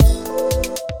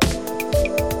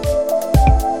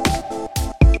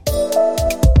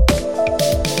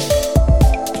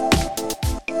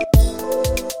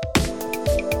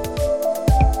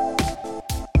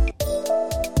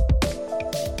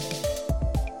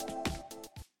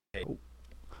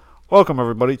Welcome,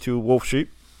 everybody, to Wolf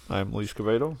Sheep. I'm Lee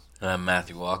Scavedo. And I'm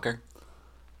Matthew Walker.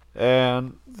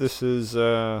 And this is,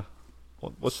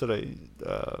 what's today?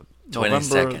 22nd.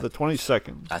 November the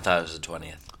 22nd. I thought it was the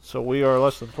 20th. So we are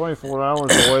less than 24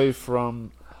 hours away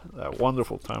from that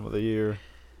wonderful time of the year.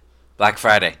 Black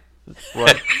Friday.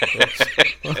 Right.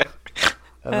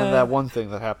 And then that one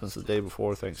thing that happens the day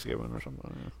before Thanksgiving or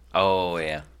something. Oh,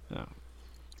 yeah.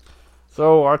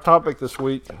 So our topic this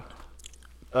week,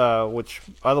 which,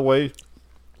 by the way,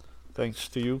 thanks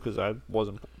to you, because I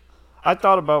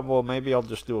thought about, well, maybe I'll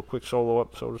just do a quick solo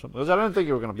episode or something, because I didn't think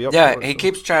you were going to be up for it. Yeah, he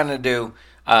keeps trying to do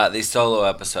these solo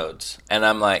episodes, and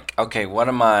I'm like, okay, why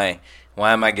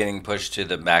am I getting pushed to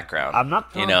the background? I'm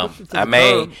not trying to push you to the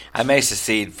curb. I may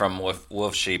secede from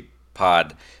Wolf Sheep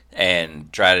Pod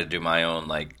and try to do my own,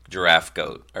 like, giraffe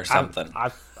goat or something.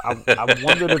 I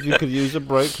wondered if you could use a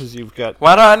break, because you've got...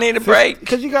 Why do I need a break?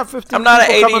 Because you got 15 I'm not an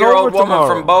people coming 80-year-old over woman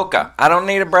tomorrow. from Boca. I don't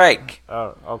need a break.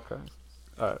 Oh, okay.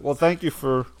 All right. Well, thank you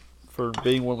for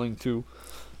being willing to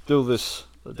do this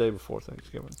the day before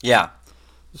Thanksgiving. Yeah.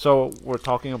 So we're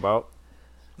talking about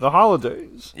the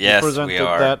holidays. Yes, we presented we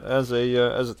are. that as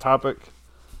a topic,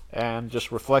 and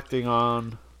just reflecting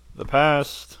on the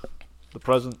past, the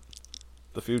present,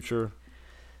 the future,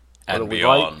 And what we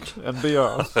beyond. liked, and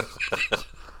beyond.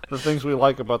 The things we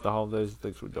like about the holidays, the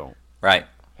things we don't. Right.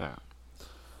 Yeah.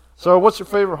 So, what's your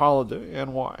favorite holiday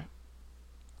and why?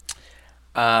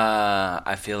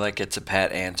 I feel like it's a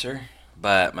pat answer,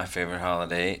 but my favorite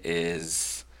holiday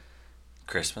is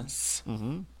Christmas.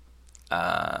 Mm-hmm.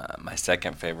 My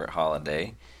second favorite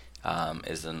holiday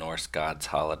is the Norse gods'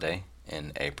 holiday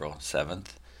in April 7th.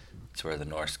 It's where the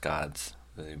Norse gods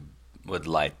would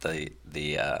light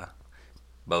the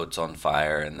boats on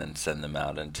fire and then send them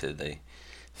out into the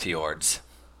fjords.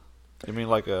 You mean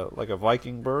like a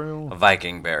Viking burial? A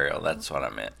Viking burial, that's what I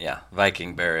meant. Yeah,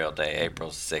 Viking burial day, April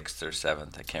 6th or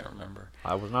 7th. I can't remember.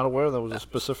 I was not aware there was a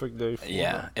specific day for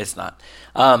Yeah, that. it's not.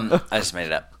 I just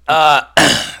made it up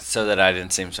so that I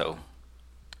didn't seem so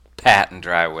pat and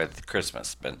dry with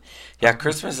Christmas. But yeah,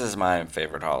 Christmas is my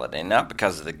favorite holiday, not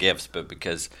because of the gifts, but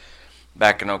because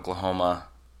back in Oklahoma,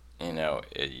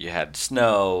 you had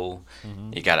snow,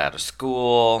 you got out of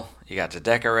school, you got to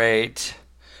decorate.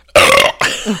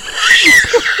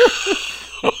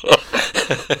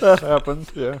 That happened,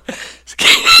 yeah.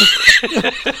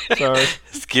 Sorry.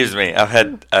 Excuse me, I've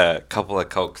had a couple of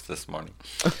Cokes this morning.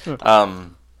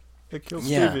 It killed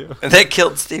Yeah, stevia. they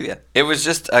killed stevia. It was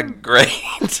just a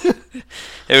great.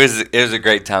 it was a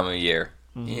great time of year.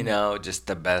 Just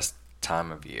the best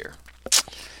time of year.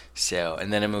 So,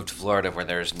 and then I moved to Florida where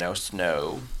there's no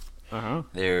snow. Uh-huh.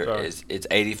 It's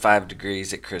 85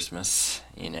 degrees at Christmas.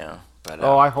 But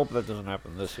I hope that doesn't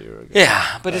happen this year again.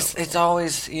 yeah, but it's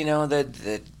always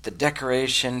the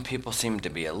decoration. People seem to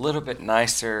be a little bit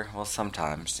nicer. Well,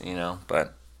 sometimes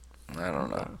but I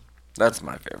don't know. That's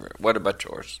my favorite. What about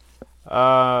yours?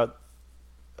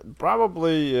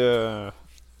 Probably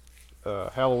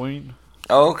Halloween.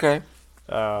 Oh, okay.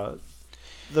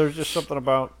 There's just something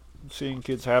about seeing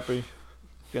kids happy,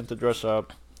 getting to dress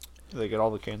up. They get all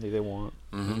the candy they want.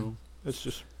 Mm-hmm. It's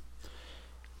just,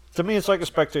 to me, it's like a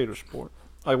spectator sport.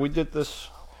 Like we did this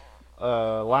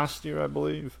last year, I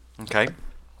believe, Okay.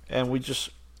 and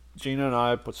Gina and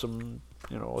I put some,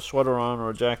 a sweater on or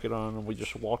a jacket on, and we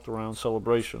just walked around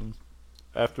celebration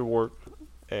after work,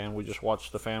 and we just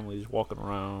watched the families walking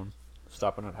around,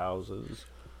 stopping at houses.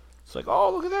 It's like,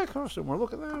 oh, look at that costume, or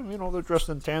look at them, they're dressed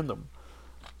in tandem.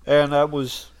 And it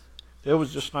was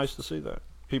just nice to see that.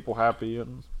 People happy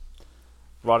and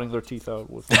rotting their teeth out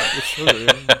with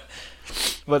sugar.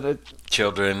 But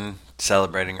Children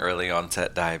celebrating early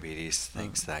onset diabetes,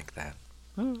 things like that.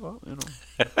 well,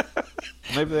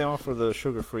 maybe they offer the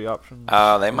sugar-free option.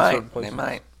 Oh, they in might. certain They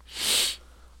places.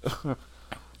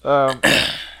 might.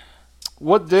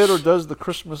 What did or does the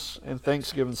Christmas and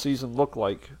Thanksgiving season look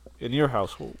like in your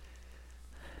household?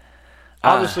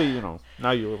 Obviously,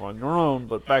 now you live on your own,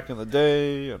 but back in the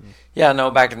day, and Yeah, no,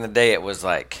 back in the day it was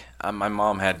like, my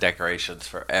mom had decorations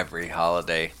for every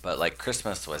holiday, but like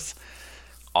Christmas was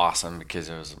awesome because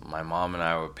it was my mom and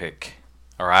I would pick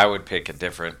a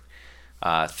different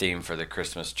theme for the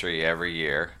Christmas tree every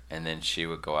year, and then she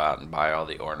would go out and buy all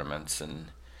the ornaments, and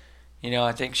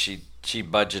I think she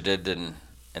budgeted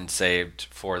and saved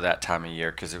for that time of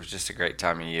year because it was just a great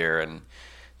time of year. And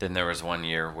then there was one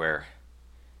year where,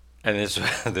 and this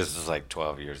was like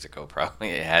 12 years ago, probably.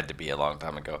 It had to be a long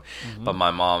time ago. Mm-hmm. But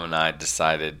my mom and I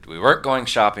decided we weren't going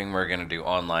shopping. We were going to do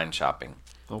online shopping.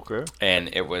 okay. And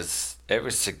it was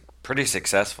pretty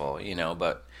successful,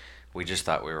 but we just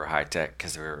thought we were high tech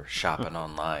because we were shopping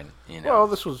online. Well,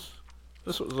 this was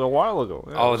This was a while ago.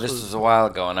 Yeah, Oh, this was a while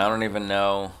ago, and I don't even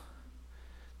know.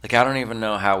 Like, I don't even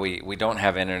know how we don't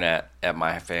have internet at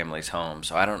my family's home,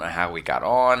 so I don't know how we got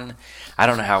on. I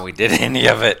don't know how we did any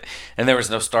of it, and there was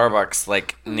no Starbucks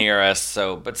like near us.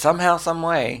 So, but somehow, some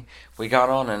way, we got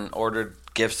on and ordered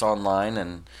gifts online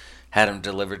and had them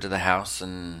delivered to the house,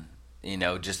 and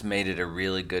just made it a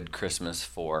really good Christmas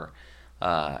for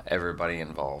everybody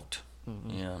involved. Mm-hmm.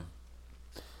 Yeah.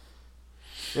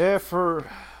 Yeah, for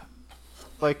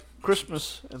like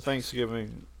Christmas and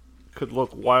Thanksgiving could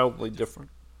look wildly different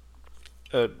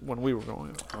when we were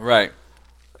growing up. Right.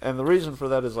 And the reason for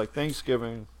that is like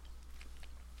Thanksgiving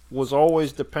was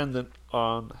always dependent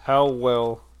on how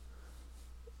well,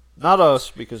 not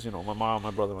us, because, my mom,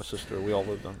 my brother, my sister, we all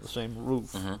lived under the same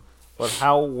roof, Mm-hmm. but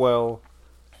how well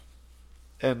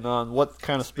and on what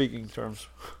kind of speaking terms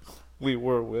we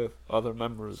were with other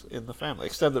members in the family,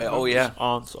 extended members, Oh, yeah.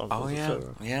 aunts, uncles, Oh, yeah.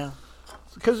 etc. Yeah.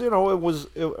 Because,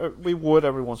 we would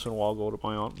every once in a while go to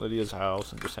my Aunt Lydia's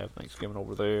house and just have Thanksgiving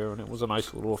over there, and it was a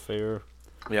nice little affair.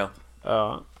 Yeah.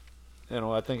 I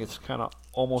think it's kind of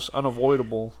almost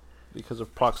unavoidable because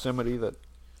of proximity that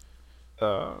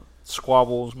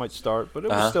squabbles might start, but it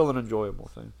was still an enjoyable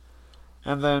thing.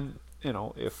 And then,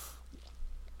 if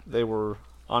they were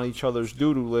on each other's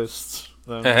doo-doo lists,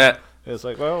 then it's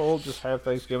like, well, we'll just have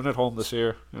Thanksgiving at home this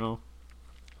year,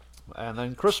 And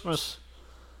then Christmas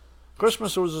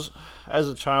was, as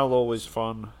a child, always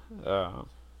fun.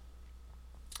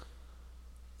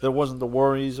 There wasn't the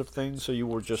worries of things, so you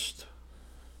were just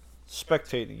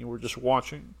spectating. You were just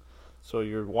watching. So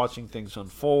you're watching things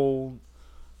unfold.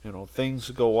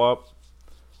 Things go up.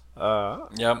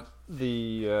 Yep.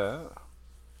 The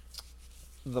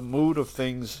mood of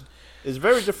things is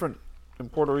very different in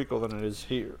Puerto Rico than it is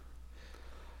here.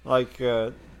 Like,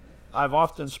 I've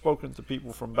often spoken to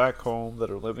people from back home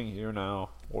that are living here now,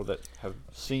 or that have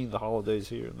seen the holidays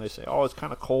here, and they say, "Oh, it's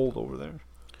kind of cold over there."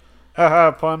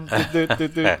 Haha, pun.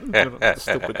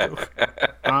 Stupid joke.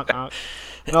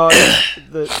 No,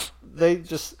 they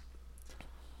just,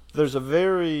 there's a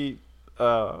very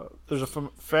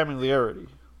familiarity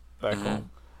back home,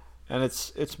 and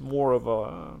it's more of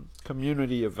a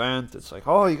community event. It's like,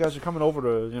 oh, you guys are coming over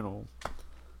to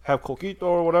have coquito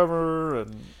or whatever,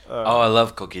 and I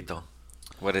love coquito.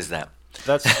 What is that?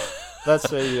 That's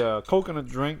a coconut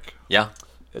drink. Yeah.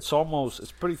 It's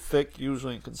pretty thick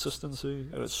usually in consistency,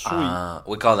 and it's sweet.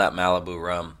 We call that Malibu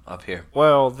rum up here.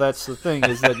 Well, that's the thing,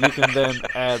 is that you can then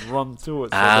add rum to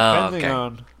it. So depending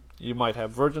on, you might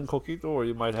have virgin coquito, or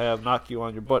you might have knock you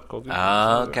on your butt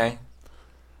coquito. Okay.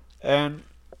 And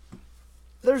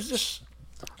there's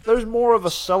more of a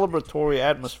celebratory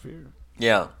atmosphere.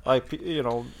 Yeah. Like,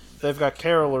 they've got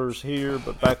carolers here,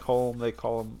 but back home they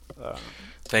call them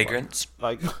vagrants.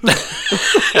 Like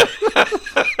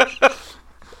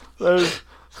there's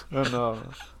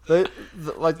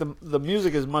the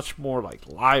music is much more like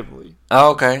lively.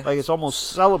 Oh, okay. Like, it's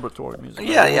almost celebratory music.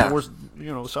 Yeah, like, yeah.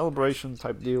 We're celebration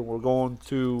type deal. We're going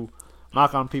to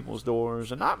knock on people's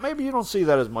doors, and maybe you don't see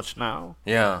that as much now.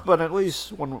 Yeah. But at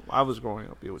least when I was growing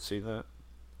up, you would see that.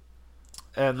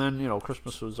 And then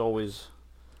Christmas was always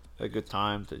a good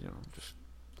time to just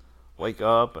wake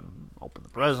up and open the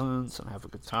presents and have a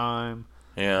good time.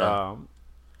 Yeah.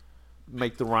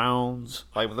 Make the rounds.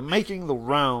 Like, making the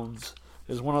rounds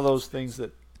is one of those things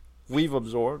that we've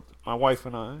absorbed, my wife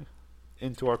and I,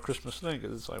 into our Christmas thing.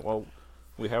 'Cause it's like, well,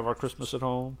 we have our Christmas at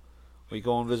home. We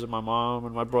go and visit my mom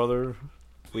and my brother.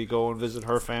 We go and visit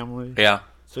her family. Yeah.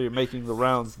 So you're making the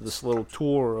rounds, this little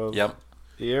tour of Yep.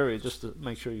 the area, just to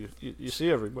make sure you see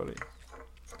everybody.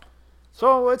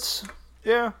 So that's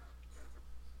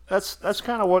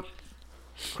kind of what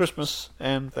Christmas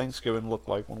and Thanksgiving looked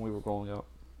like when we were growing up.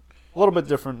 A little bit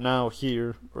different now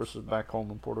here versus back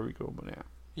home in Puerto Rico, but yeah.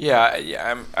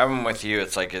 Yeah, I'm with you.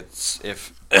 It's like,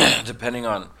 if depending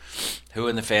on who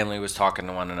in the family was talking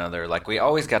to one another. Like, we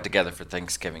always got together for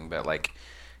Thanksgiving, but like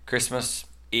Christmas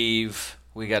Eve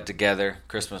we got together.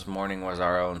 Christmas morning was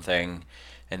our own thing,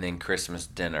 and then Christmas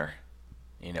dinner,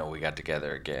 we got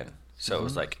together again. So it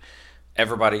was like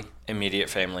everybody, immediate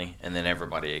family, and then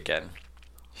everybody again.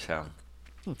 So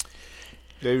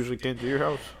They usually came to your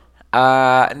house.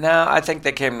 No, I think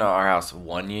they came to our house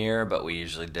one year, but we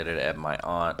usually did it at my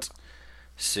aunt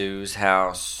Sue's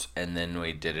house, and then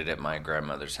we did it at my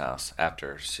grandmother's house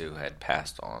after Sue had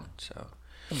passed on. So,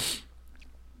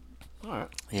 all right.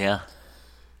 Yeah.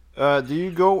 Do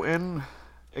you go in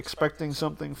expecting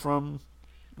something from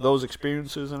those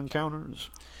experiences and encounters?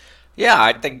 Yeah,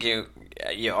 I think you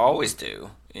always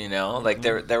do. Like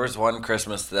there was one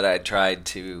Christmas that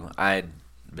I'd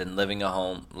been living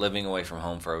away from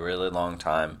home for a really long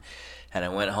time, And I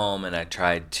went home and I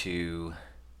tried to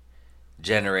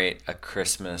generate a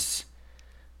Christmas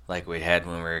like we had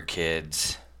when we were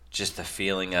kids. Just the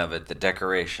feeling of it, the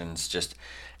decorations, just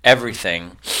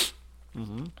everything.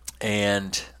 Mm-hmm.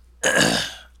 And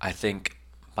I think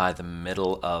by the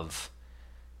middle of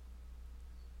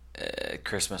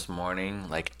Christmas morning,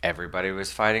 like everybody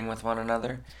was fighting with one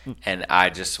another, and I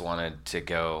just wanted to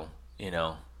go,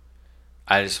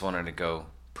 I just wanted to go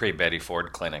pre-Betty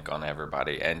Ford clinic on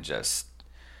everybody and just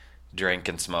drink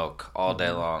and smoke all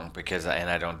day long and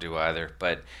I don't do either,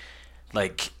 but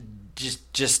like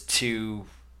just to,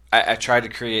 I tried to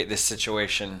create this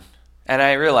situation, and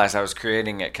I realized I was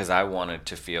creating it because I wanted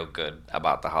to feel good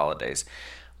about the holidays,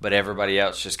 but everybody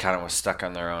else just kind of was stuck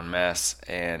on their own mess.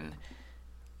 And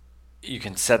you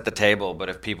can set the table, but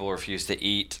if people refuse to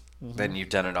eat, then you've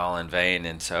done it all in vain.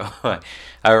 And so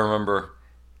I remember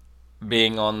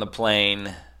being on the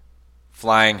plane,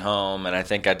 flying home, and I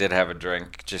think I did have a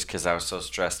drink just because I was so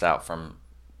stressed out from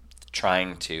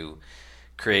trying to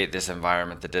create this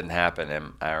environment that didn't happen.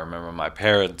 And I remember my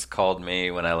parents called me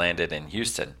when I landed in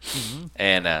Houston,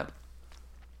 and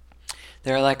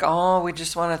they were like, "Oh, we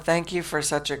just want to thank you for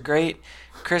such a great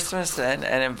Christmas and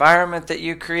an environment that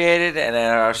you created." And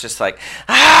then I was just like,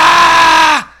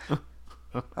 ah!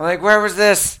 I'm like, where was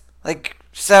this? Like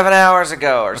 7 hours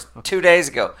ago or 2 days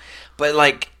ago. But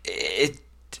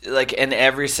and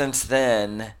ever since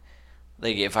then,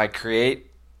 like if I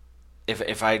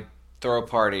throw a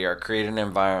party or create an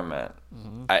environment,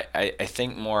 I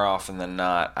think more often than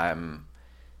not,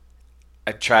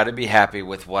 I try to be happy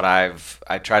with what I've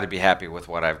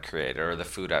created or the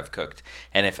food I've cooked.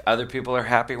 And if other people are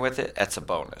happy with it, that's a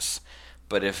bonus.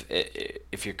 But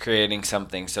if you're creating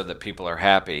something so that people are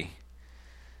happy,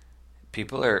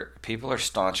 people are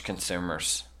staunch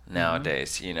consumers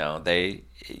nowadays.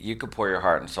 You could pour your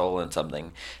heart and soul in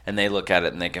something, and they look at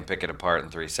it and they can pick it apart in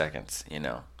 3 seconds.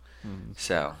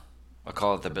 So I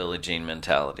call it the Billie Jean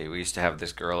mentality. We used to have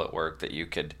this girl at work that you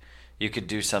could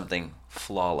do something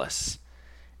flawless,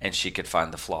 and she could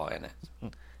find the flaw in it.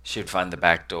 She'd find the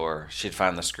back door. She'd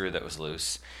find the screw that was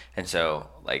loose. And so,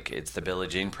 it's the Billie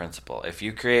Jean principle. If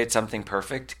you create something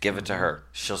perfect, give it to her.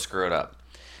 She'll screw it up,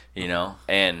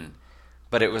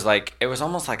 But it was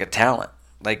almost like a talent.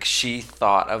 Like, she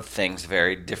thought of things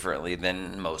very differently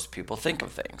than most people think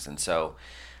of things. And so,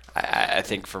 I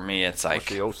think for me, it's like...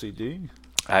 Was she OCD?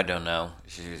 I don't know.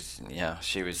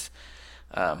 She was...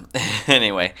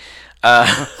 Anyway.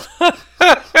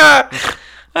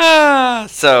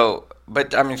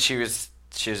 But I mean, she was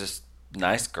a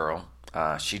nice girl.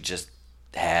 She just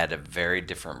had a very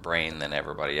different brain than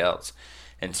everybody else,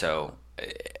 and so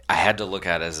I had to look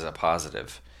at it as a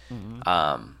positive,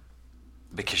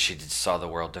 because she saw the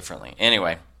world differently.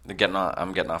 Anyway, I'm getting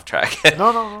off track.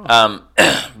 No.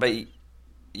 But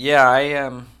yeah,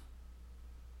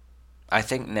 I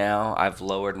think now I've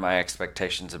lowered my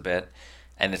expectations a bit.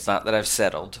 And it's not that I've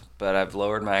settled, but I've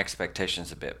lowered my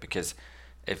expectations a bit, because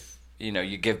if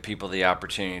you give people the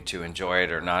opportunity to enjoy it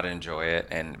or not enjoy it,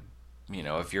 and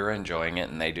if you're enjoying it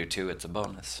and they do too, it's a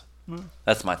bonus.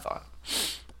 That's my thought.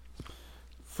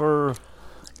 For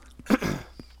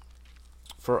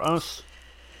us,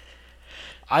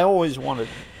 I always wanted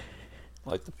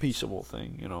like the peaceable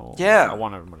thing, Yeah. I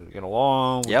want everybody to get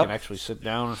along. We Yep. can actually sit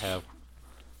down and have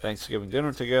Thanksgiving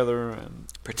dinner together and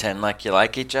Pretend like you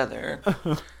like each other.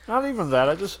 not even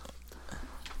that.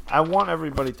 I want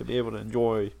everybody to be able to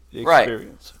enjoy the Right.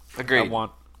 experience. Agreed. I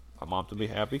want my mom to be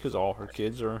happy because all her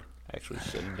kids are actually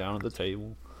sitting down at the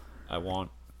table. I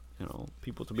want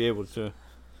people to be able to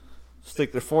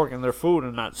stick their fork in their food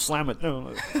and not slam it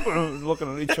down,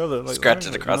 looking at each other like Scratch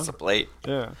it across the plate.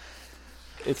 Yeah,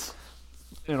 it's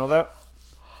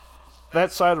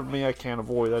that side of me I can't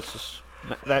avoid. That's just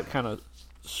that kind of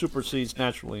supersedes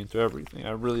naturally into everything.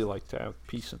 I really like to have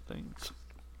peace in things.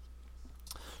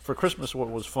 For Christmas, what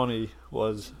was funny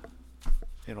was,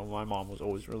 my mom was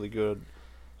always really good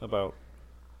about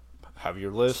have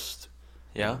your list.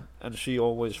 Yeah. And she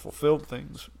always fulfilled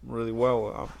things really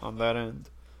well on that end.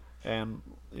 And,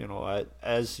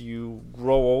 as you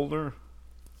grow older,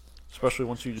 especially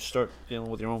once you just start dealing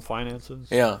with your own finances,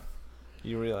 Yeah.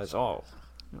 you realize,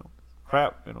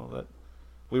 crap, that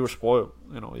we were spoiled.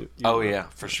 Yeah,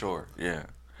 for sure. Yeah.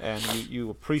 And you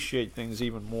appreciate things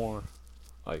even more,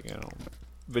 like,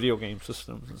 video game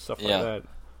systems and stuff like that.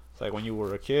 It's like when you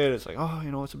were a kid, it's like,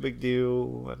 it's a big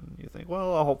deal, and you think,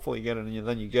 well, I'll hopefully get it, and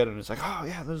then you get it, and it's like, oh,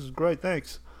 yeah, this is great,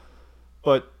 thanks.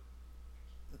 But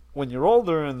when you're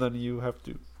older and then you have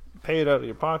to pay it out of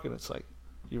your pocket, it's like,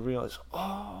 you realize,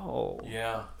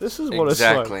 Yeah. this is what it's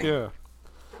like. Yeah.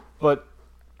 But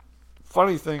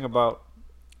funny thing about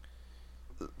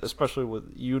especially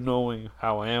with you knowing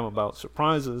how I am about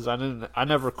surprises, I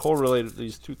never correlated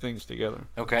these two things together.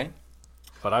 Okay.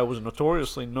 But I was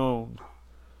notoriously known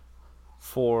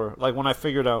for, like, when I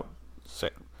figured out,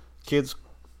 kids,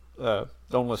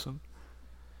 don't listen.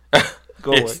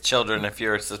 Go It's away. children if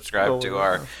you're subscribed Go to away.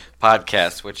 our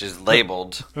podcast, which is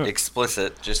labeled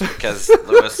explicit just because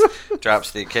Lewis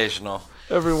drops the occasional.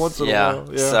 Every once in a Yeah.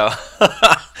 while. Yeah.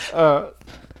 So.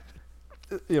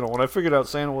 When I figured out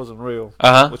Santa wasn't real,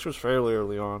 Uh-huh. which was fairly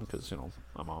early on because,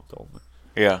 my mom told me.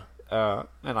 Yeah.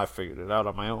 And I figured it out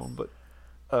on my own. But,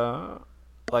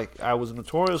 I was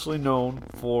notoriously known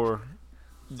for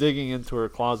digging into her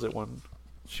closet when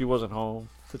she wasn't home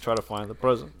to try to find the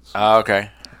presents.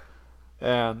 Okay.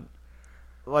 And,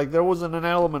 there wasn't an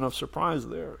element of surprise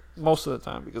there most of the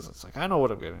time because it's like, I know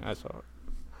what I'm getting. I saw it.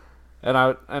 And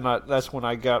I that's when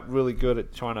I got really good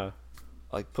at trying to,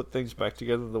 put things back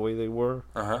together the way they were.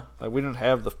 Uh-huh. We didn't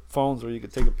have the phones where you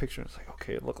could take a picture and it's like,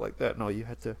 okay, it looked like that. No, you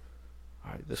had to,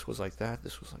 all right, this was like that,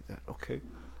 this was like that, okay.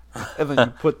 And then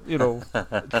you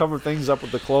put, cover things up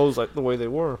with the clothes like the way they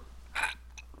were.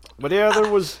 But yeah, there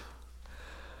was,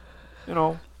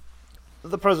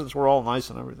 the presents were all nice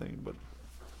and everything, but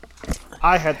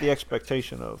I had the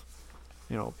expectation of,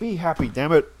 be happy,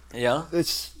 damn it. Yeah.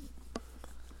 It's,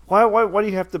 why do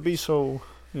you have to be so,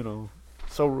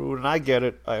 so rude? And I get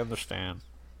it. I understand.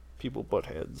 People butt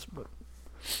heads, but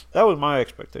that was my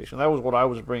expectation. That was what I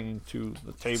was bringing to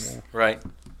the table Right.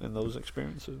 in those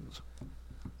experiences.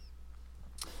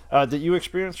 Did you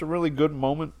experience a really good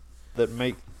moment that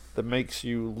makes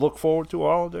you look forward to a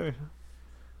holiday?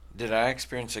 Did I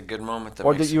experience a good moment that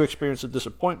Or makes did you experience a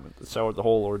disappointment that soured the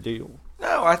whole ordeal?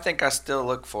 No, I think I still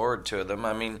look forward to them.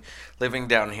 I mean, living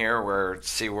down here where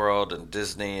SeaWorld and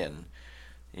Disney and,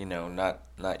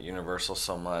 not Universal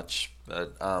so much,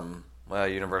 but,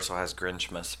 Universal has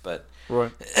Grinchmas, but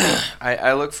Right.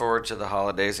 I look forward to the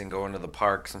holidays and going to the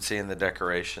parks and seeing the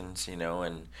decorations,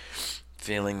 and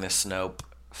feeling the Snope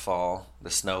fall, the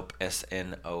Snope,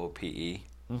 S-N-O-P-E,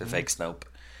 the fake Snope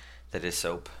that is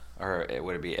soap, or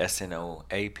would it be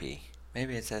S-N-O-A-P?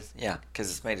 Maybe it says, yeah, because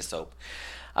it's made of soap.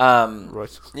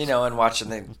 Right. And watching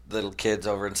the little kids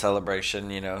over in Celebration,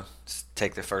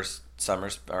 take the first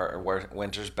summer's or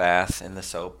winter's bath in the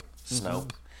soap,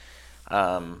 Snope.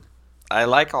 I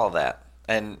like all that.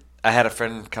 And I had a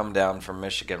friend come down from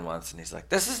Michigan once, and he's like,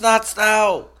 "This is not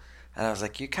snow." And I was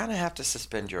like, "You kind of have to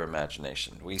suspend your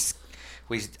imagination. We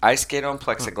ice skate on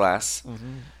plexiglass,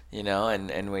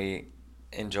 and we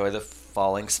enjoy the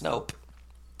falling Snope."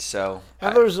 So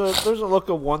And there's a look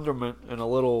of wonderment in a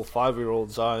little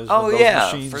 5-year-old's eyes. oh when those yeah,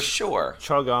 machines for sure.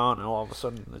 chug on, and all of a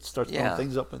sudden it starts throwing Yeah.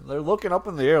 things up, and they're looking up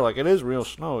in the air like it is real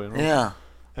snow. Yeah,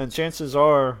 And chances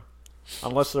are,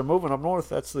 unless they're moving up north,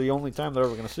 that's the only time they're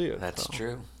ever going to see it. that's so.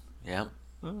 true. Yeah.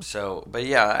 Yeah. So, but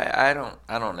yeah,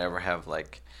 I don't ever have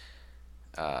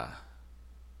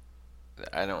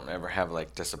I don't ever have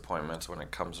disappointments when it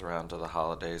comes around to the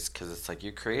holidays because it's like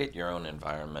you create your own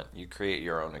environment, you create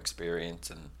your own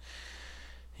experience, and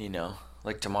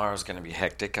tomorrow's going to be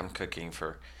hectic. I'm cooking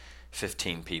for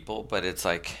 15 people, but it's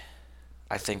like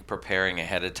I think preparing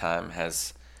ahead of time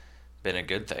has been a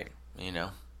good thing,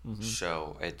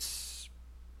 So it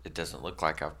doesn't look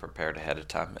like I've prepared ahead of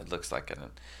time. It looks like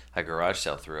a garage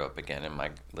sale threw up again in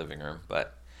my living room,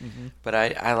 but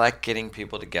I like getting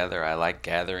people together. I like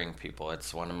gathering people.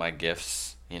 It's one of my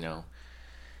gifts,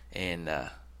 and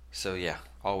so yeah,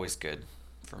 always good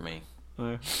for me.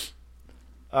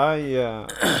 Yeah.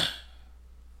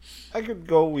 I could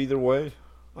go either way.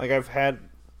 I've had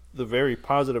the very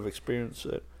positive experience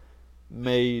that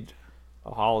made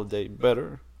a holiday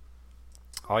better.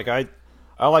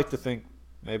 I like to think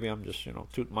maybe I'm just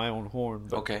tooting my own horn,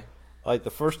 but Okay. the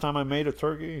first time I made a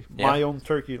turkey, Yeah. my own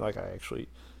turkey, I actually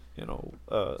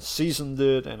seasoned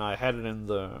it and I had it in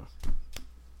the.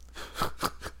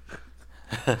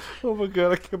 Oh my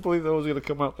god! I can't believe that was gonna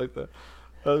come out like that.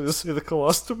 I was gonna say the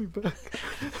colostomy bag.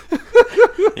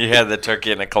 You had the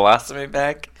turkey in a colostomy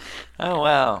bag? Oh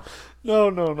wow,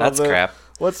 No, that's crap.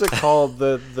 What's it called?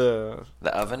 The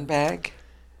The oven bag?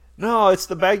 No, it's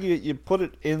the bag you put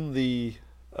it in the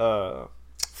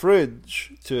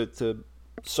fridge to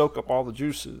soak up all the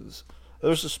juices.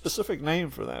 There's a specific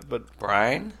name for that, but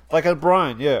Brine? like a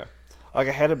brine, yeah. I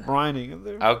had it brining in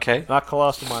there, Okay. not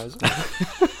colostomizing.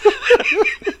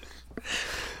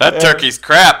 That turkey's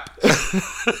crap.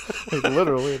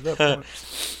 Literally at that point.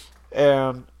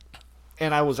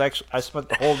 And I spent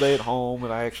the whole day at home,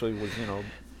 and I actually was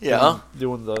Yeah.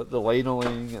 doing the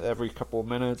ladling every couple of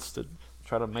minutes to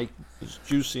try to make as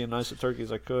juicy and nice a turkey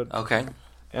as I could. Okay.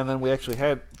 And then we actually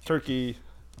had turkey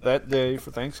that day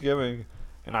for Thanksgiving,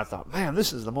 and I thought, man,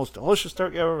 this is the most delicious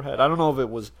turkey I've ever had. I don't know if it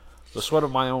was the sweat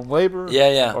of my own labor,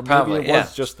 Yeah, or probably, maybe it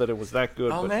was just that it was that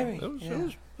good. Oh, but maybe,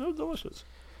 it was delicious.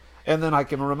 And then I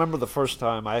can remember the first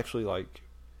time I actually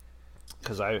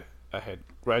because I had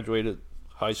graduated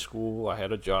high school, I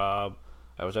had a job,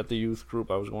 I was at the youth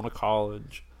group, I was going to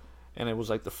college, and it was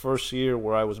like the first year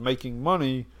where I was making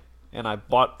money, and I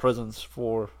bought presents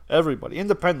for everybody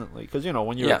independently. Because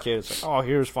when you're a kid, it's like, oh,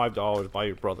 here's $5, buy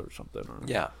your brother or something.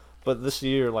 But this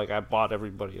year, I bought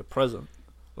everybody a present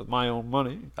with my own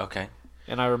money. Okay.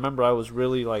 And I remember I was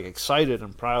really excited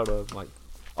and proud of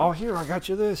oh, here I got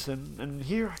you this, and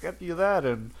here I got you that,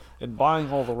 and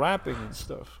buying all the wrapping and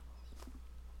stuff.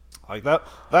 Like that.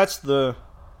 That's the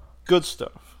good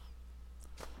stuff.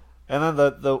 And then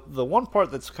the one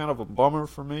part that's kind of a bummer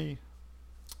for me,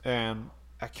 and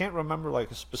I can't remember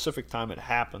a specific time it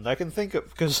happened. I can think of,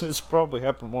 because it's probably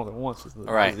happened more than once is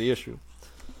the issue.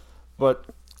 But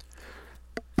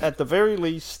at the very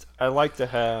least, I like to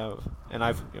have, and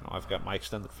I've got my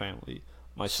extended family,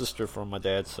 my sister from my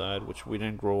dad's side, which we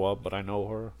didn't grow up, but I know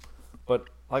her. But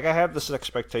I have this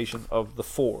expectation of the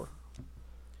four: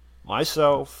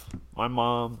 myself, my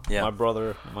mom, my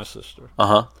brother, and my sister.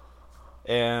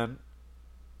 And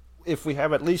if we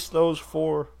have at least those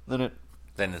four, then it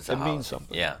means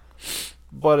something. Yeah.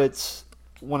 But it's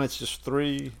when it's just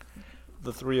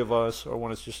the three of us, or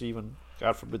when it's just even,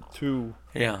 God forbid, two.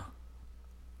 Yeah.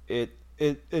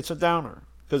 It's a downer,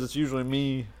 because it's usually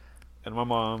me and my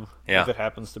mom. Yeah. If it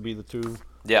happens to be the two.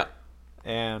 Yeah.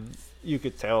 And you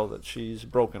could tell that she's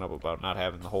broken up about not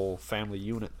having the whole family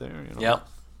unit there. Yeah.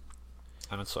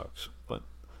 And it sucks. But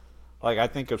I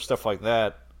think of stuff like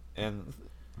that, and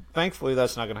thankfully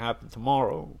that's not going to happen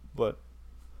tomorrow. But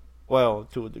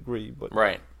to a degree. But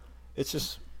right. It's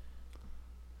just,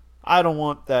 I don't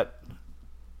want that.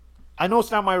 I know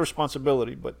it's not my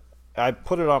responsibility, but I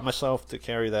put it on myself to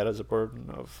carry that as a burden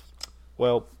of,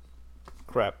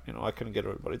 crap, I couldn't get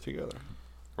everybody together.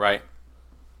 Right.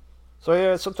 So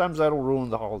yeah, sometimes that'll ruin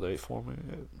the holiday for me,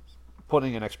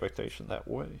 putting an expectation that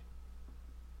way.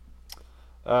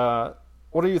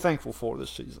 What are you thankful for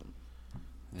this season?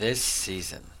 This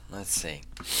season, let's see.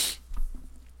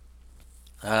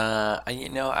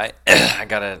 I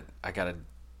got a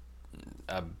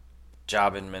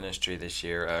job in ministry this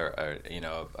year, or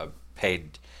a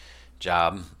paid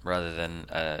job rather than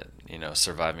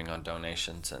surviving on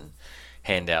donations and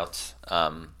handouts.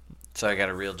 So I got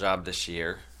a real job this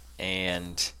year,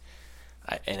 and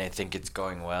I think it's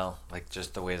going well.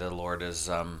 Just the way the Lord is,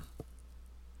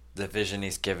 the vision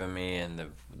He's given me,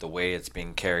 and the way it's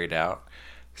being carried out.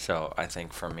 So I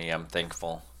think for me, I'm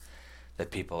thankful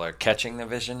that people are catching the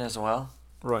vision as well,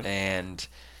 right? And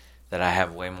that I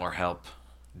have way more help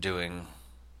doing,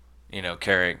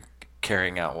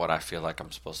 carrying out what I feel like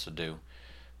I'm supposed to do,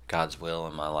 God's will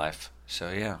in my life.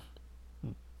 So yeah,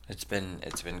 it's been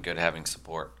good having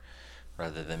support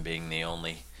rather than being the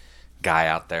only guy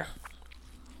out there.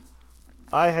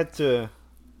 I had to,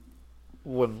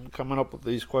 when coming up with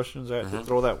these questions, I had to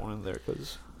throw that one in there,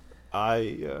 because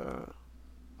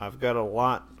I've got a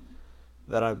lot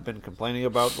that I've been complaining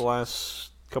about the last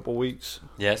couple weeks.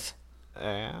 Yes.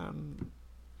 And,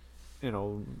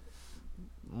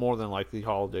 more than likely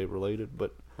holiday related,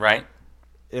 but right.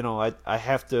 I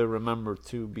have to remember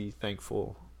to be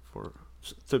thankful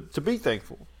to be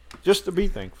thankful, just to be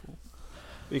thankful,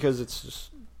 because it's just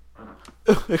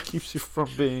it keeps you from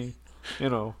being,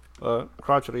 a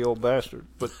crotchety old bastard.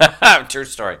 But true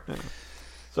story. Yeah.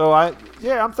 So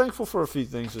I'm thankful for a few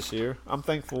things this year. I'm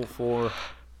thankful for,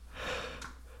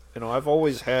 I've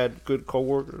always had good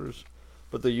coworkers,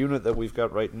 but the unit that we've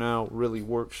got right now really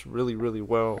works really, really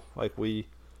well. We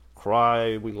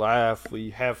cry, we laugh,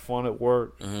 we have fun at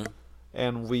work,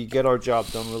 and we get our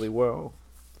job done really well.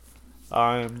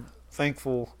 I'm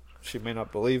thankful. She may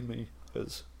not believe me,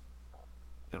 because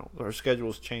her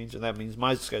schedule's changed, and that means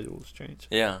my schedule's changed.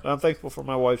 Yeah. But I'm thankful for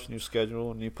my wife's new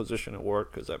schedule and new position at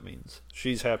work, because that means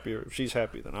she's happier. If she's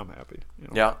happy, then I'm happy.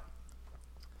 Yeah.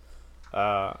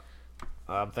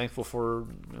 I'm thankful for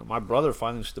my brother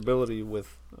finding stability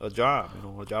with a job.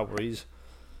 A job where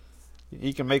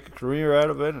he can make a career out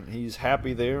of it, and he's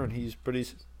happy there, and he's pretty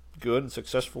good and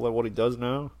successful at what he does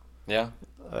now. Yeah.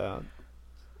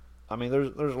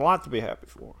 There's a lot to be happy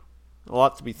for, a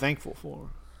lot to be thankful for.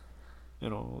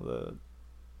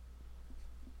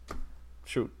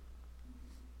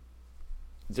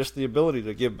 Just the ability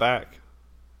to give back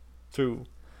to,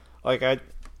 I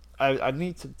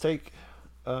need to take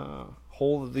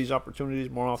hold of these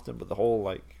opportunities more often, but the whole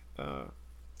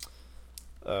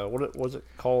what was it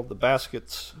called, the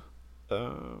baskets,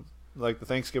 the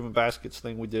Thanksgiving baskets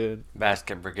thing we did,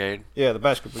 Basket Brigade. Yeah, the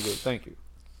basket brigade. Thank you.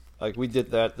 like we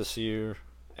did that this year,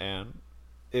 and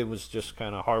it was just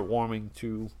kind of heartwarming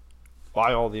to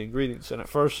buy all the ingredients. And at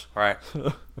first, Right.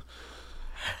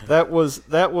 that was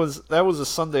a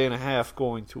Sunday and a half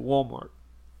going to Walmart.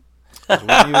 'Cause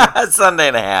we knew, Sunday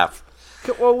and a half.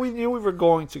 well, we knew we were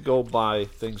going to go buy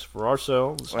things for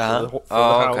ourselves, Uh-huh. for the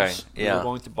Oh, okay. house. We Yeah. were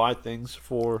going to buy things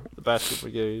for the basket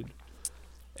brigade.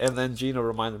 And then Gina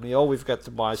reminded me, oh, we've got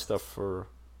to buy stuff for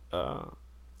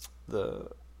the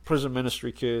prison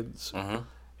ministry kids. Mm-hmm.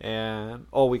 And,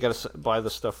 oh, we got to buy the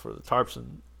stuff for the tarps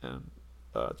and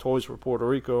toys for Puerto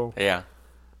Rico. Yeah.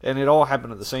 And it all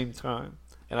happened at the same time.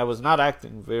 And I was not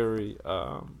acting very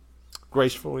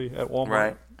gracefully at Walmart.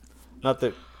 Right. Not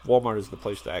that Walmart is the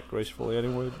place to act gracefully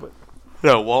anyway, but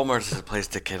No, Walmart is a place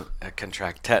to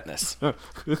contract tetanus. right.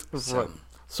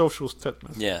 Social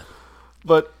tetanus. Yeah.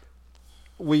 But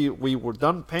we were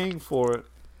done paying for it.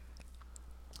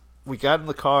 We got in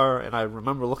the car, and I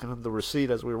remember looking at the receipt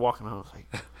as we were walking out.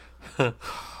 I was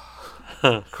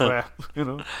like, crap, you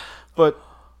know. But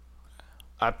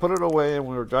I put it away, and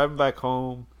we were driving back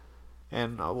home,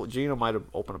 and Gina might have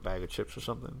opened a bag of chips or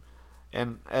something.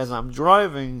 And as I'm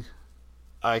driving,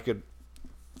 I could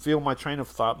feel my train of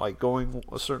thought like going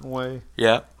a certain way,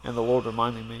 Yeah. and the Lord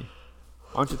reminding me,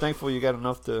 aren't you thankful you got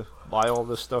enough to buy all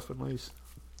this stuff at least?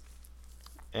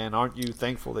 And aren't you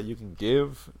thankful that you can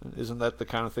give? Isn't that the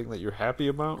kind of thing that you're happy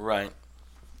about? Right.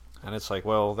 And it's like,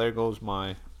 well, there goes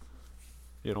my,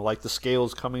 like the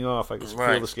scales coming off. I can feel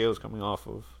Right. the scales coming off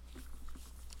of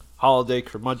holiday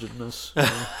curmudgeonness.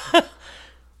 You know?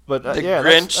 But The yeah,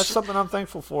 Grinch. that's something I'm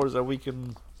thankful for, is that we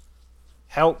can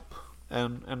help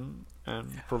and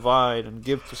provide and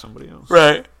give to somebody else.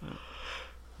 Right.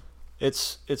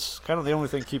 It's kind of the only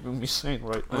thing keeping me sane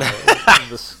right now. in Being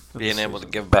this able to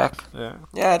season. give back. Yeah.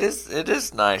 Yeah, it is. It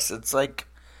is nice. It's like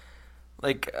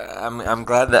I'm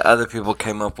glad that other people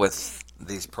came up with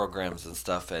these programs and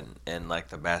stuff, and like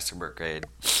the basket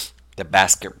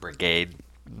brigade,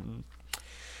 Mm-hmm.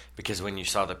 because when you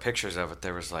saw the pictures of it,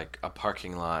 there was like a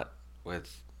parking lot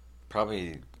with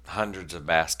probably hundreds of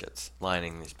baskets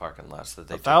lining these parking lots that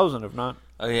they 1,000, if not.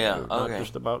 Oh yeah, Not okay.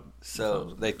 just about. So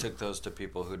 1,000. they took those to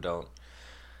people who don't,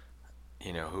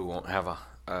 who won't have a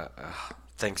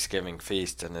Thanksgiving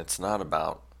feast, and it's not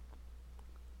about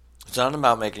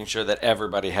making sure that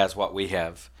everybody has what we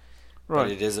have, Right.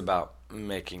 but it is about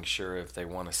making sure if they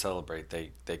want to celebrate,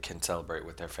 they can celebrate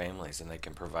with their families and they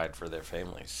can provide for their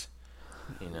families.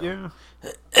 Yeah.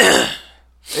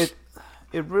 It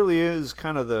really is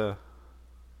kind of the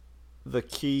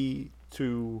key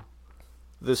to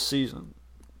this season.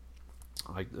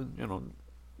 Like,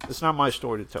 it's not my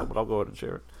story to tell, but I'll go ahead and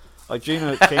share it. Like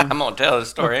Gina I'm came gonna tell the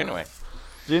story anyway.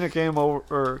 Gina came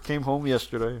home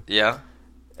yesterday, Yeah.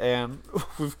 and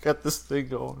we've got this thing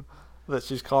going that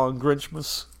she's calling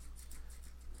Grinchmas.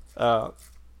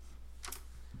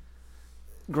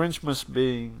 Grinchmas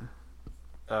being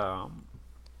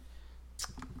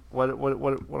what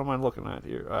am I looking at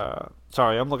here?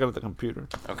 Sorry, I'm looking at the computer.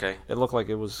 Okay. It looked like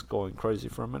it was going crazy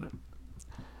for a minute.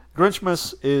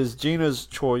 Grinchmas is Gina's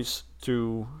choice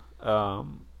to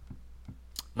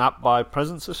not buy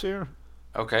presents this year.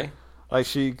 Okay. Like,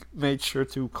 she made sure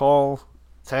to call,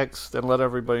 text, and let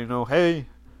everybody know, hey,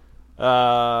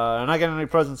 I'm not getting any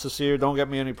presents this year. Don't get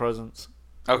me any presents.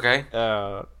 Okay.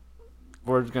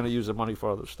 We're going to use the money for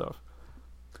other stuff.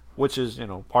 Which is,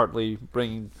 partly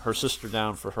bringing her sister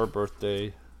down for her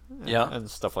birthday. And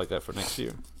stuff like that for next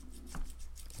year.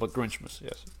 But Grinchmas,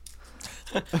 yes.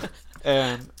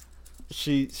 And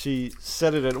she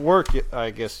said it at work,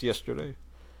 I guess, yesterday.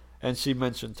 And she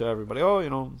mentioned to everybody,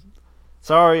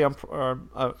 sorry,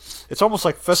 it's almost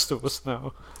like Festivus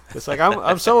now. It's like,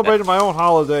 I'm celebrating my own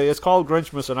holiday. It's called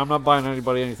Grinchmas, and I'm not buying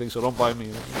anybody anything, so don't buy me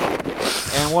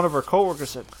anything. And one of her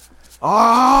coworkers said,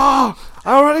 I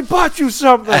already bought you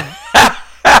something.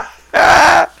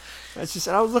 And she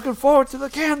said, I was looking forward to the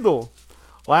candle.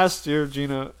 Last year,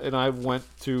 Gina and I went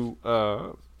to,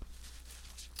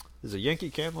 is it Yankee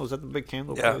Candle? Is that the big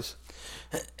candle place?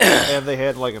 And they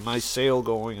had like a nice sale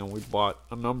going, and we bought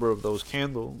a number of those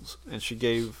candles. And she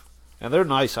gave, and they're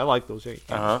nice. I like those Yankee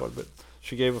candles quite a bit.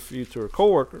 She gave a few to her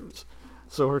coworkers.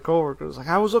 So her coworker was like,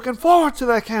 I was looking forward to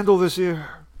that candle this year.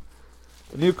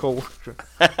 A new coworker.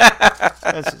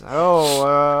 And she's like,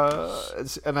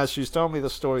 and as she was telling me the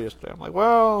story yesterday, I'm like,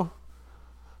 well,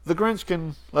 the Grinch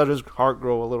can let his heart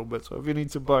grow a little bit, so if you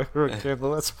need to buy her a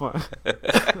candle, that's fine.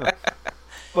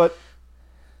 But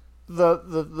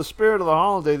the spirit of the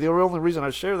holiday, the only reason I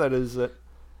share that is that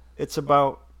it's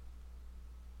about,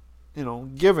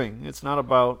 giving. It's not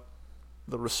about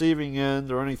the receiving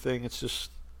end or anything. It's just,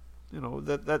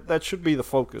 that should be the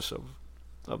focus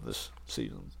of this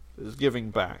season. is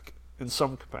giving back in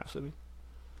some capacity.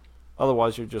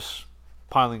 Otherwise, you're just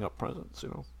piling up presents,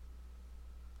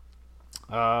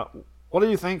 What are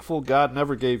you thankful God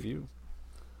never gave you?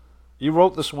 You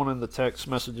wrote this one in the text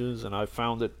messages, and I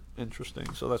found it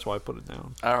interesting, so that's why I put it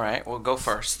down. All right, well, go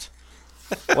first.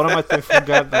 What am I thankful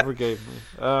God never gave me?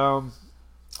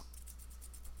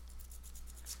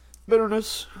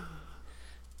 Bitterness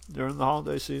during the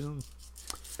holiday season.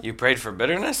 You prayed for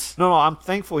bitterness? No, I'm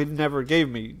thankful He never gave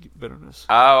me bitterness.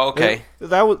 Oh, okay.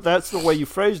 That's the way you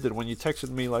phrased it when you texted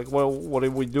me, like, well, what are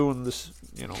we doing this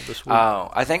week? Oh,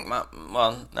 I think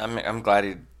I'm glad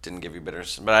He didn't give you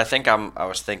bitterness, but I think I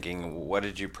was thinking, what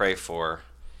did you pray for?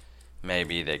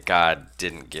 Maybe that God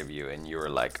didn't give you, and you were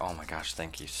like, "Oh my gosh,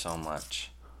 thank you so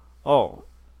much." Oh,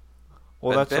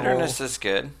 well, but bitterness is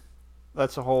good.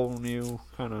 That's a whole new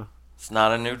kind of. It's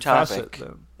not a new topic.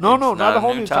 No, not a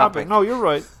whole new topic. No, you're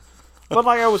right. But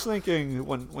like I was thinking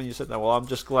when you said that, well, I'm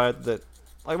just glad that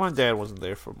like my dad wasn't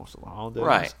there for most of the holidays.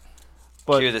 Right.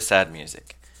 But cue the sad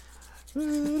music.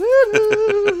 not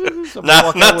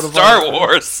Star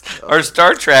Wars or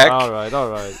Star Trek. All right.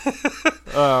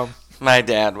 My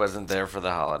dad wasn't there for the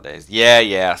holidays.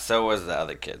 Yeah. So was the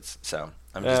other kids. So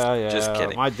I'm just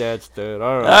kidding. My dad's dead.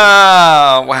 All right.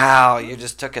 Oh wow, you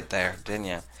just took it there, didn't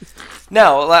you?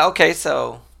 No. Okay.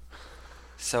 So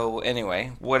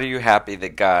anyway, what are you happy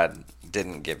that God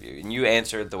didn't give you? And you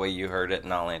answered the way you heard it,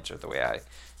 and I'll answer the way I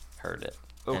heard it.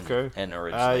 Okay. And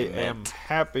originally I am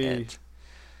happy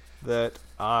that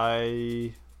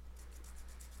I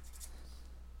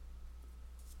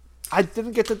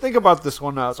didn't get to think about this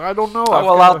one now, so I don't know.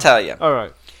 I'll tell you. All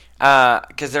right.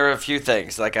 Because there were a few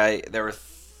things. Like there were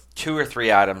 2 or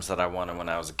 3 items that I wanted when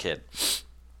I was a kid,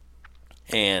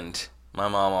 and my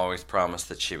mom always promised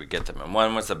that she would get them. And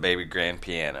one was a baby grand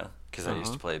piano because I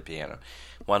used to play the piano.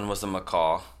 One was a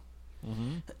macaw,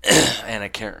 and I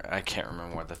can't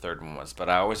remember what the third one was. But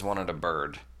I always wanted a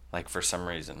bird, like for some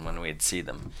reason when we'd see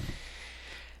them.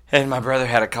 And my brother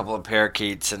had a couple of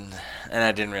parakeets, and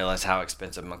I didn't realize how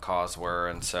expensive macaws were,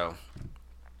 and so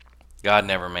God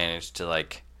never managed to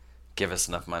like give us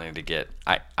enough money to get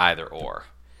either or.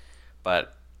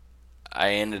 But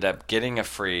I ended up getting a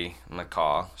free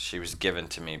macaw. She was given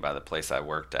to me by the place I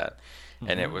worked at,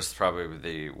 and it was probably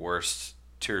the worst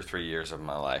 2 or 3 years of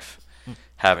my life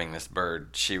having this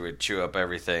bird. She would chew up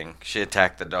everything. She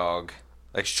attacked the dog.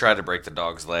 Like, she tried to break the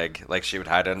dog's leg. Like, she would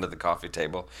hide under the coffee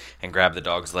table and grab the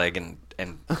dog's leg and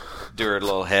do her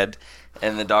little head.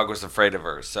 And the dog was afraid of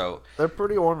her. So they're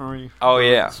pretty ornery. Oh,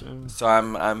 yeah. So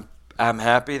I'm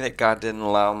happy that God didn't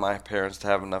allow my parents to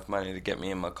have enough money to get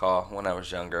me a macaw when I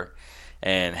was younger.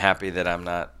 And happy that I'm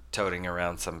not toting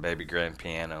around some baby grand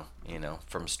piano,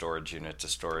 from storage unit to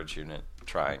storage unit,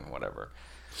 trying whatever.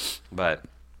 But,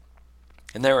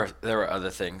 and there were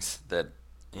other things that,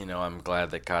 I'm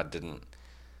glad that God didn't.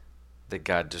 That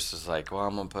God just was like, well,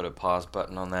 I'm going to put a pause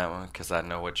button on that one because I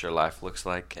know what your life looks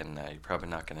like, and you're probably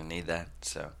not going to need that.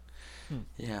 So,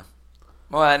 yeah.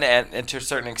 Well, and to a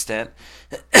certain extent,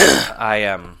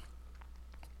 I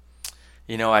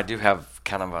do have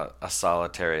kind of a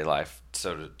solitary life,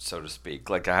 so to speak.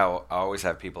 Like, I always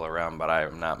have people around, but I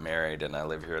am not married, and I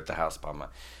live here at the house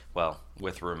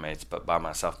with roommates, but by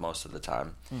myself most of the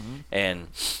time. And,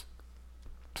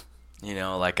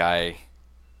 like I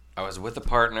was with a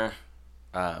partner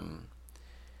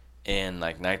in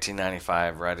like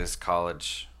 1995, right as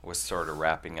college was sort of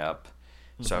wrapping up.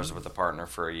 So I was with a partner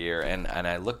for a year, and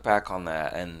I look back on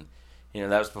that, and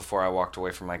that was before I walked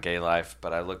away from my gay life,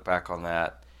 but I look back on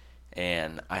that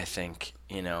and I think,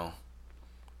 if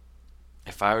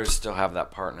I were to still have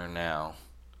that partner now,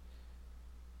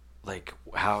 like,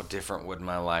 how different would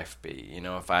my life be?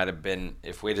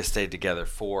 If we'd have stayed together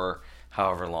for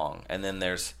however long. And then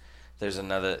there's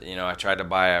another, I tried to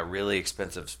buy a really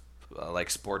expensive like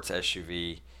sports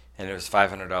SUV, and it was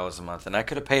 $500 a month, and I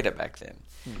could have paid it back then.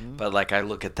 But like, I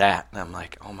look at that and I'm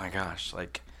like, oh my gosh,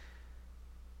 like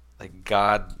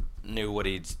God knew what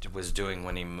He was doing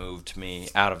when He moved me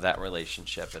out of that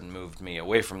relationship and moved me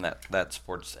away from that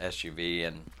sports SUV,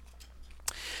 and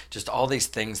just all these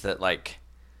things that, like,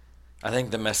 I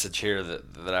think the message here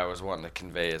that I was wanting to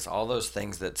convey is all those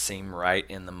things that seem right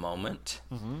in the moment.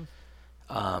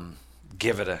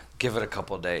 Give it a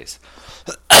couple of days.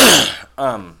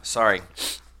 Sorry.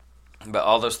 But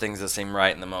all those things that seem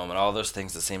right in the moment, all those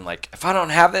things that seem like, if I don't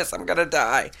have this, I'm going to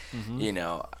die.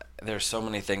 There's so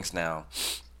many things now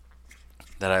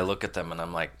that I look at them and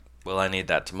I'm like, well, I need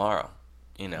that tomorrow,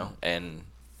 and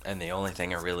the only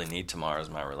thing I really need tomorrow is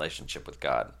my relationship with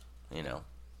God,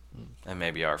 and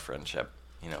maybe our friendship,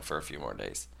 for a few more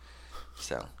days.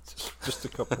 So just a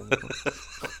couple more.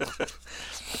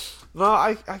 No,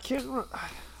 I can't.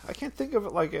 I can't think of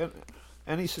it like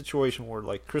any situation where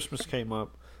like Christmas came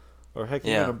up, or heck,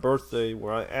 even a birthday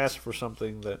where I asked for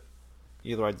something that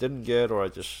either I didn't get or I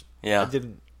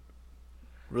didn't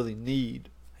really need.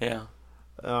 Yeah.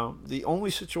 The only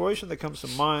situation that comes to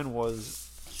mind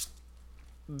was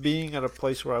being at a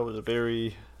place where I was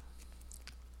very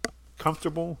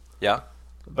comfortable. Yeah.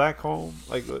 Back home,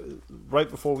 like right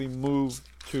before we moved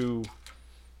to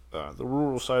the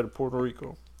rural side of Puerto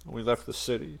Rico, we left the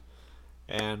city,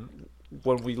 and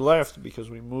when we left, because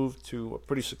we moved to a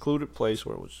pretty secluded place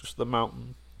where it was just the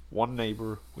mountain, one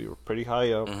neighbor, we were pretty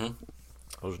high up. Mm-hmm.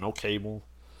 There was no cable.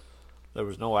 There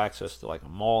was no access to like a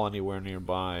mall anywhere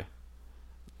nearby.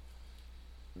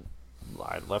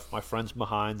 I left my friends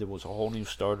behind. It was a whole new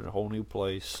start and a whole new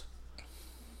place.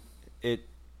 It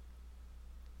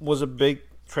was a big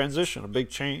transition, a big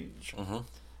change. Mm-hmm.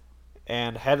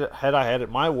 And had I had it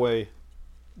my way,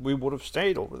 we would have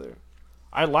stayed over there.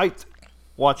 I liked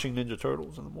watching Ninja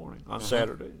Turtles in the morning on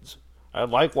Saturdays. I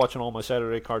liked watching all my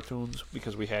Saturday cartoons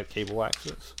because we had cable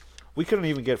access. We couldn't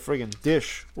even get friggin'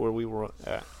 Dish where we were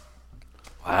at.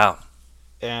 Wow.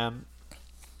 And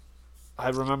I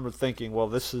remember thinking, well,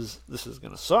 this is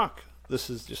gonna suck. This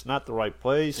is just not the right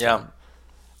place. Yeah.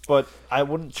 But I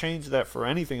wouldn't change that for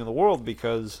anything in the world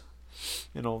because,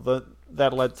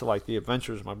 that led to like the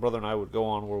adventures my brother and I would go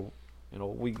on where,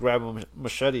 we grab a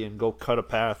machete and go cut a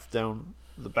path down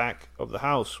the back of the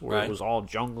house where it was all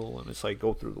jungle, and it's like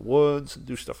go through the woods and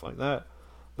do stuff like that.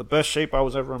 The best shape I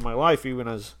was ever in my life, even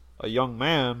as a young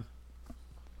man,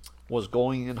 was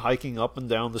going and hiking up and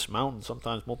down this mountain,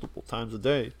 sometimes multiple times a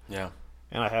day. Yeah.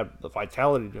 And I had the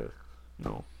vitality to,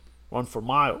 run for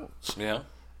miles. Yeah.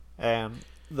 And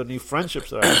the new friendships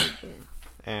that I made there,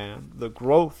 and the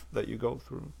growth that you go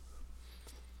through,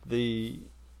 the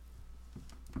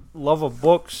love of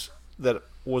books that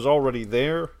was already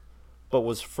there, but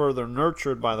was further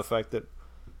nurtured by the fact that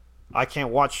I can't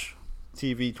watch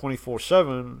TV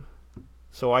 24/7,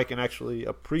 so I can actually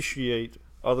appreciate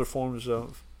other forms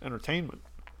of entertainment.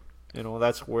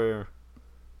 That's where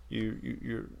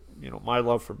you're my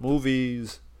love for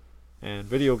movies and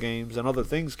video games and other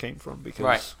things came from,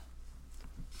 because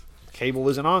cable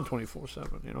isn't on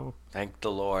 24/7. Thank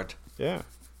the Lord. Yeah.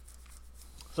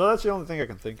 So that's the only thing I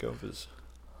can think of is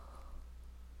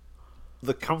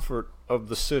the comfort of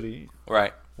the city.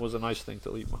 Right. Was a nice thing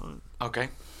to leave behind. Okay.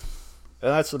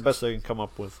 And that's the best I can come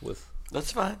up with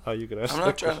That's fine. how you could ask I'm that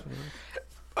not trying. question.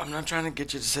 I'm not trying to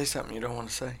get you to say something you don't want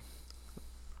to say.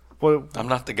 But I'm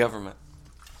not the government.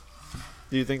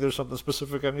 do you think there's something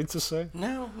specific I need to say?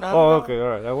 No, not Oh, at all. okay, all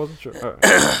right. I wasn't sure. All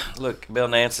right. Look, Bill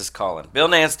Nance is calling. Bill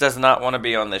Nance does not want to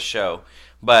be on this show,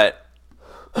 but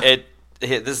this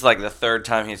is like the third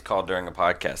time he's called during a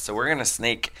podcast. So we're gonna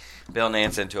sneak Bill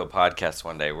Nance into a podcast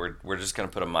one day. We're just gonna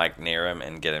put a mic near him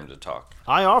and get him to talk.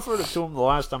 I offered it to him the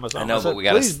last time I saw him. I know, said, but we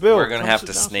gotta. "Please, Bill, we're gonna come have sit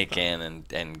to down sneak sometime."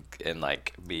 in and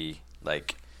like be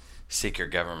like secret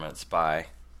government spy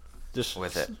Just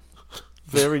with it.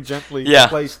 very gently Yeah.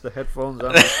 place the headphones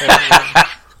on his head.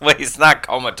 Wait, he's not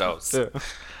comatose. Yeah.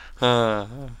 All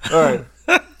right.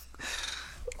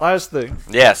 Last thing.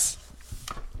 Yes.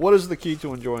 What is the key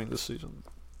to enjoying this season?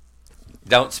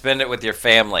 Don't spend it with your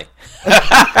family.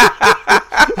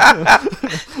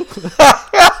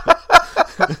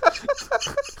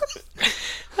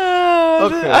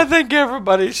 I think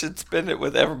everybody should spend it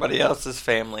with everybody else's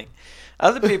family.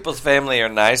 Other people's family are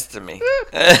nice to me.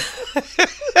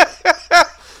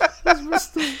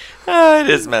 It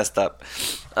is messed up.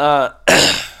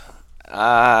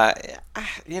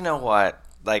 You know what?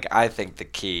 Like, I think the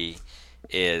key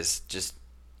is just,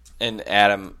 and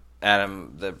Adam,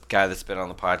 the guy that's been on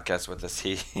the podcast with us,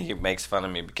 he makes fun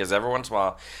of me because every once in a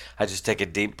while I just take a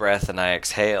deep breath and I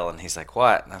exhale, and he's like,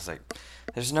 "What?" And I was like,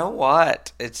 "There's no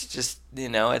what. It's just,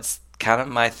 it's kind of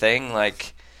my thing.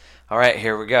 Like, all right,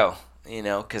 here we go.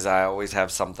 Because I always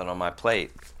have something on my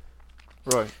plate.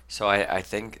 Right. So I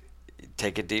think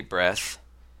take a deep breath.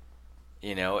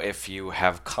 If you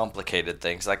have complicated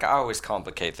things, like I always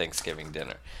complicate Thanksgiving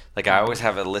dinner. Like I always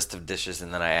have a list of dishes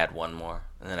and then I add one more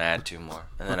and then I add two more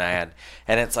and then I add,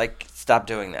 and it's like, stop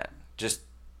doing that. Just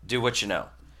do what you know.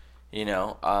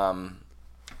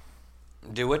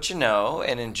 Do what you know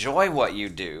and enjoy what you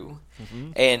do.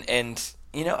 Mm-hmm. And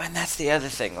and that's the other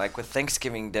thing. Like with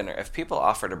Thanksgiving dinner, if people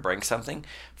offer to bring something,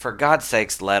 for God's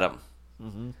sakes, let them.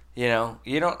 Mm-hmm.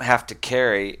 You don't have to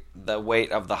carry the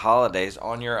weight of the holidays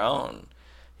on your own.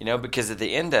 Because at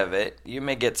the end of it, you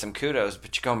may get some kudos,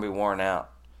 but you're going to be worn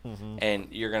out. Mm-hmm. And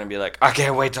you're going to be like, I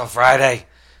can't wait till Friday.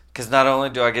 Because not only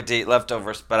do I get to eat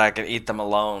leftovers, but I can eat them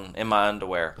alone in my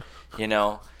underwear.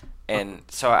 And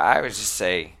so I would just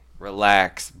say,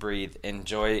 relax, breathe,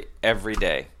 enjoy every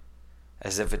day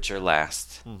as if it's your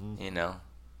last, Mm-hmm. you know,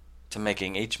 to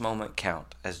making each moment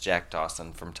count, as Jack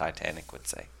Dawson from Titanic would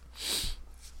say.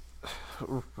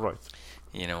 Right.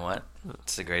 You know what?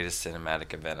 It's the greatest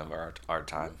cinematic event of our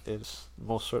time. It's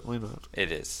most certainly not.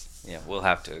 It is. Yeah, we'll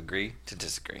have to agree to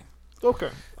disagree. Okay,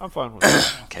 I'm fine with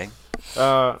that. Okay.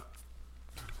 Uh,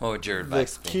 What would your the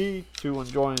advice be? key to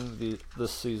enjoying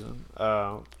this season,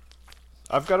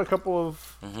 I've got a couple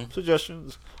of Mhm.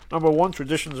 suggestions. Number one,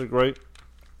 traditions are great.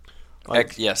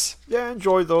 Like, Yes. yeah,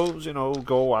 enjoy those. You know,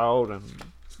 go out and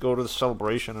go to the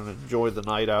celebration and enjoy the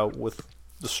night out with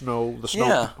the snow. The snow.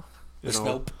 Yeah. You The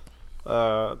know,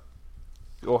 Snope.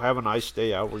 go have a nice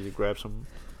day out where you grab some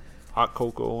hot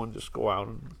cocoa and just go out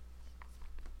and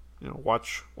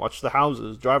watch the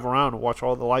houses, drive around and watch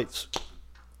all the lights.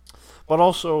 But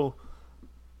also,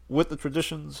 with the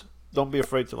traditions, don't be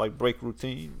afraid to like break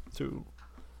routine. To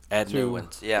Add new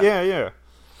ones. Yeah. yeah.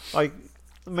 Like,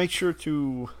 make sure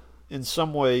to, in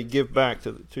some way, give back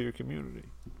to your community,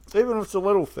 even if it's a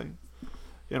little thing.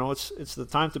 You know, it's the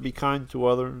time to be kind to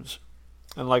others,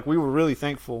 and like we were really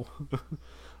thankful.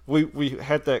 we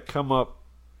had that come up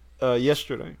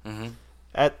yesterday Mm-hmm.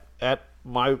 at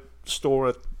my store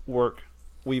at work.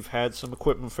 We've had some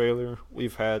equipment failure.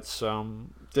 We've had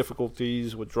some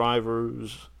difficulties with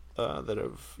drivers that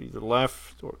have either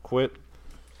left or quit,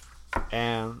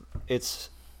 and it's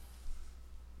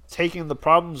taken the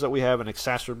problems that we have and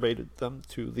exacerbated them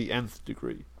to the nth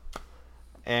degree.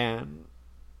 And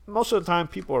most of the time,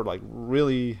 people are like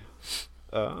really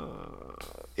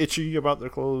itchy about their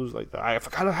clothes. Like, I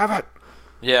forgot to have it.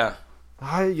 Yeah.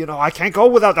 I can't go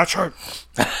without that shirt,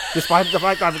 despite the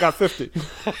fact I've got 50.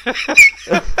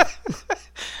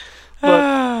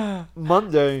 But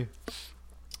Monday,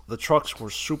 the trucks were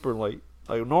super late.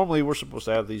 Like, normally we're supposed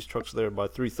to have these trucks there by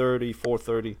 3:30,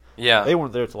 4:30. Yeah. They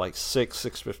weren't there till like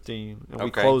 6:15, and we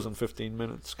Okay. close in 15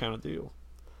 minutes, kind of deal.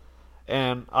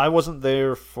 And I wasn't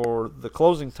there for the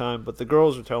closing time, but the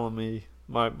girls are telling me,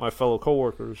 my fellow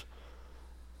coworkers,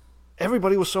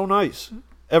 everybody was so nice.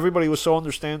 Everybody was so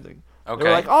understanding. They Okay.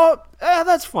 were like, "Oh,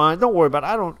 that's fine. Don't worry about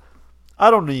it. I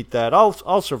don't need that.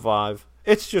 I'll survive.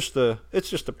 It's just a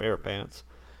pair of pants."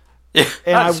 Yeah.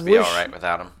 and I'll I just be wish- all right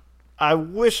without him. I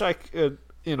wish I could,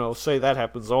 say that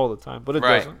happens all the time, but it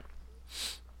Right. doesn't.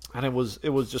 And it was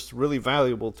just really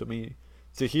valuable to me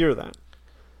to hear that.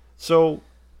 So,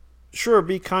 sure,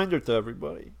 be kinder to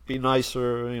everybody. Be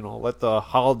nicer, let the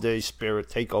holiday spirit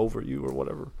take over you or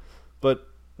whatever. But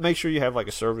make sure you have like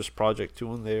a service project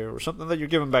too in there or something that you're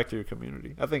giving back to your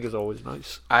community. I think is always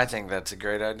nice. I think that's a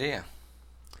great idea.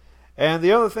 And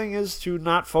the other thing is to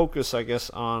not focus, I guess,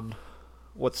 on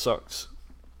what sucks.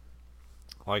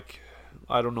 Like,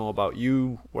 I don't know about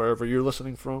you, wherever you're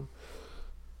listening from,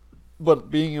 but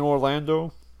being in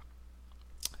Orlando,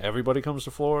 everybody comes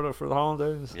to Florida for the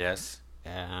holidays, Yes.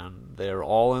 and they're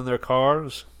all in their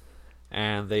cars,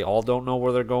 and they all don't know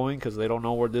where they're going because they don't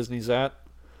know where Disney's at.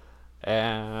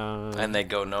 And they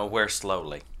go nowhere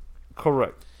slowly.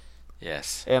 Correct.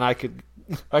 Yes. And I could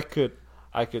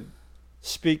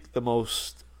speak the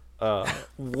most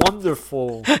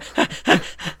wonderful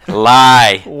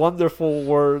Lie. wonderful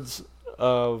words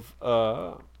of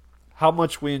how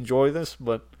much we enjoy this,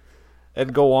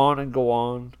 and go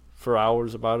on for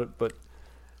hours about it. But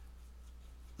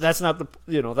that's not the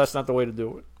way to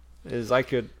do it. Is I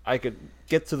could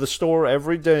get to the store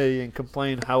every day and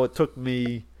complain how it took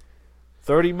me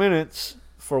 30 minutes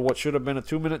for what should have been a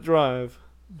 2-minute drive,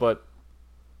 but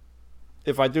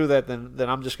if I do that, then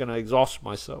I'm just going to exhaust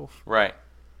myself. Right.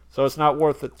 So it's not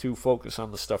worth it to focus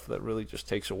on the stuff that really just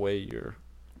takes away your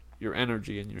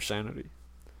energy and your sanity.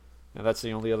 And that's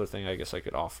the only other thing I guess I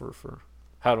could offer for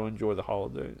how to enjoy the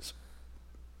holidays.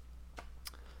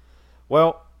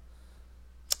 Well,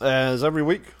 as every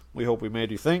week, we hope we made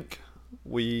you think.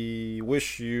 We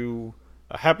wish you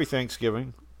a happy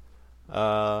Thanksgiving.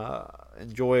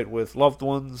 Enjoy it with loved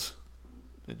ones.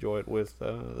 Enjoy it with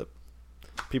the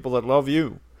people that love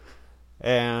you.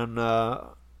 And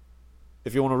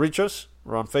if you want to reach us,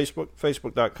 we're on Facebook,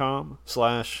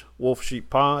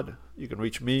 facebook.com/wolfsheeppod. You can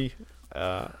reach me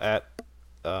at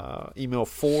email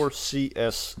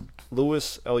 4cslewis,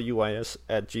 Luis,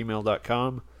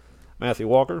 @gmail.com. Matthew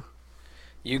Walker.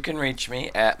 You can reach me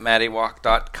at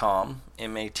mattiewalk.com,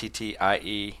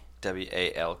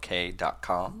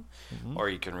 MattiewalK.com, or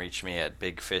you can reach me at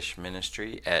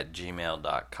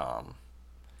bigfishministry@gmail.com.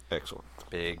 Excellent.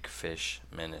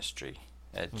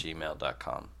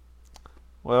 bigfishministry@gmail.com.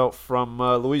 Well, from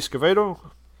Luis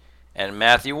Quevedo, And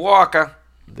Matthew Walker.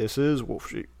 this is Wolf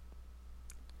Sheep.